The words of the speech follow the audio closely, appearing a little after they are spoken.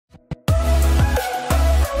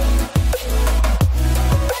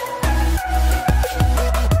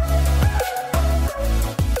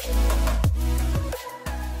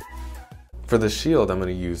For the shield, I'm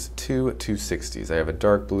going to use two 260s. I have a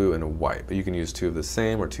dark blue and a white, but you can use two of the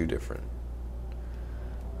same or two different.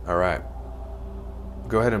 All right.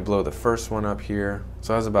 Go ahead and blow the first one up here.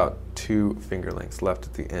 So it has about 2 finger lengths left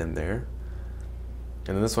at the end there.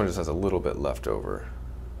 And then this one just has a little bit left over,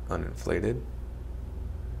 uninflated.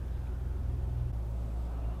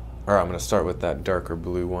 All right, I'm going to start with that darker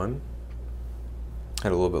blue one.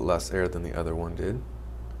 Had a little bit less air than the other one did.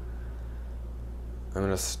 I'm going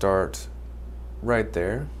to start right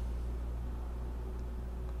there.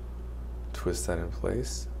 Twist that in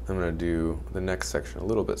place. I'm going to do the next section a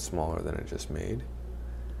little bit smaller than I just made.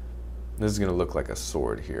 This is going to look like a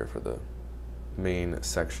sword here for the main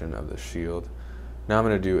section of the shield. Now I'm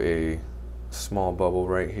going to do a small bubble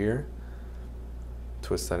right here.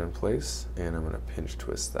 Twist that in place, and I'm going to pinch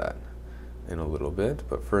twist that in a little bit.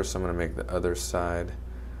 But first I'm going to make the other side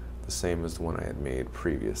the same as the one I had made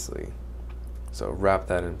previously. So wrap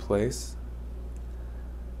that in place.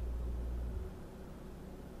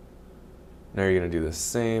 Now you're going to do the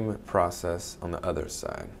same process on the other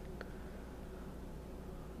side.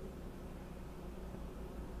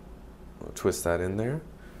 We'll twist that in there,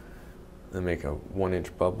 then make a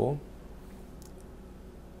 1-inch bubble,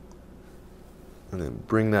 and then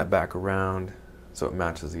bring that back around so it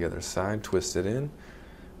matches the other side. Twist it in, and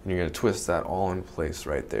you're going to twist that all in place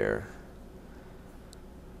right there.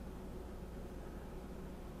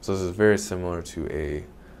 So this is very similar to a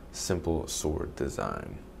simple sword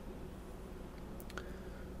design.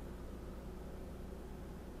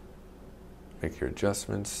 Make your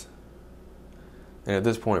adjustments. And at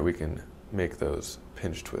this point we can make those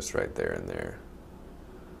pinch twists right there and there.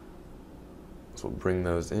 So we'll bring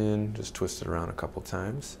those in, just twist it around a couple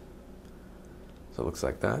times. So it looks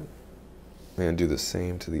like that. And do the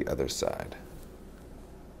same to the other side.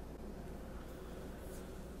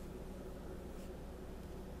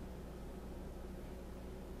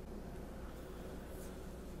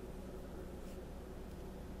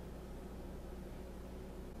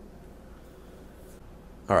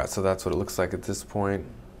 All right, so that's what it looks like at this point.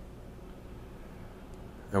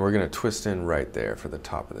 And we're going to twist in right there for the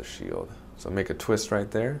top of the shield. So make a twist right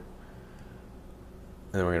there.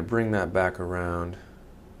 And then we're going to bring that back around.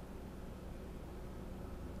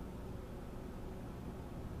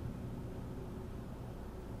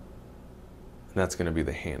 And that's going to be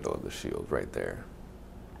the handle of the shield right there.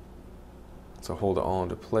 So hold it all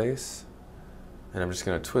into place. And I'm just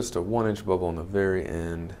going to twist a 1-inch bubble on the very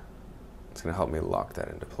end. It's going to help me lock that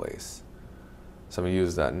into place. So I'm going to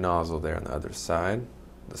use that nozzle there on the other side,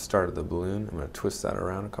 the start of the balloon. I'm going to twist that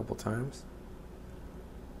around a couple times.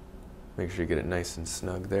 Make sure you get it nice and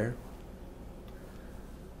snug there.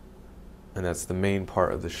 And that's the main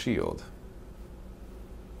part of the shield.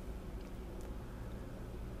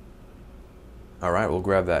 All right, we'll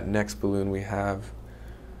grab that next balloon we have.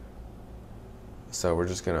 So we're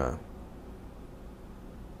just going to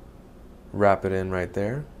wrap it in right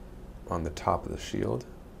there on the top of the shield.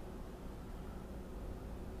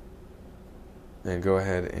 And go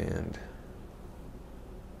ahead and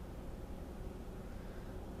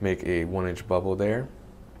make a 1-inch bubble there,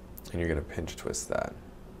 and you're going to pinch twist that.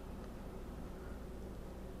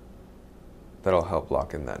 That'll help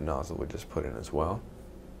lock in that nozzle we just put in as well.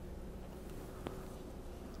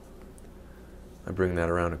 I bring that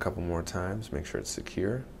around a couple more times, make sure it's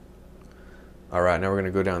secure. All right, now we're going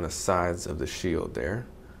to go down the sides of the shield there.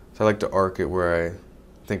 So I like to arc it where I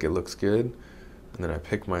think it looks good, and then I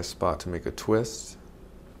pick my spot to make a twist.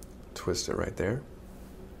 Twist it right there.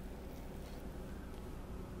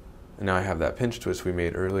 And now I have that pinch twist we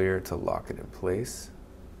made earlier to lock it in place.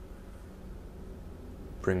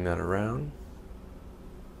 Bring that around.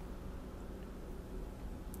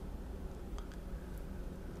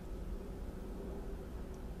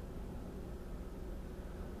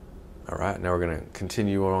 All right, now we're going to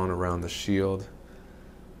continue on around the shield.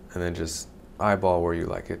 And then just eyeball where you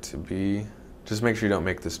like it to be. Just make sure you don't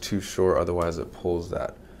make this too short, otherwise it pulls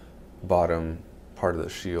that bottom part of the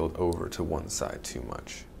shield over to one side too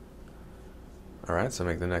much. All right, so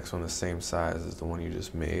make the next one the same size as the one you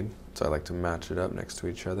just made. So I like to match it up next to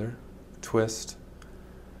each other. Twist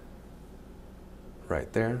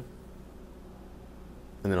right there.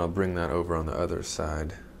 And then I'll bring that over on the other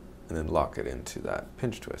side and then lock it into that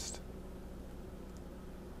pinch twist.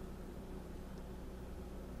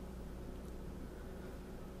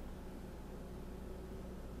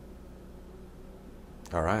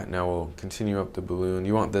 All right, now we'll continue up the balloon.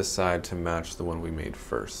 You want this side to match the one we made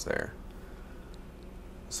first there.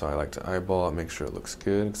 So I like to eyeball it, make sure it looks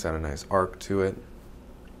good. It's got a nice arc to it.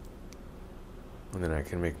 And then I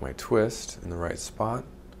can make my twist in the right spot.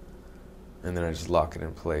 And then I just lock it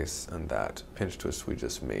in place on that pinch twist we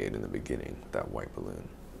just made in the beginning, that white balloon.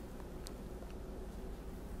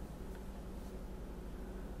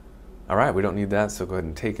 All right, we don't need that, so go ahead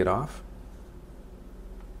and take it off.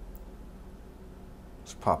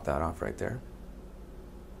 Just pop that off right there.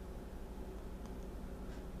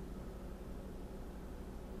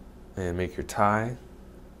 And make your tie,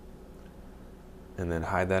 and then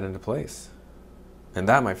hide that into place. And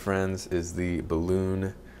that, my friends, is the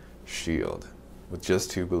balloon shield with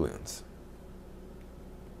just 2 balloons.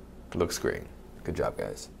 Looks great. Good job,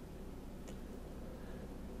 guys.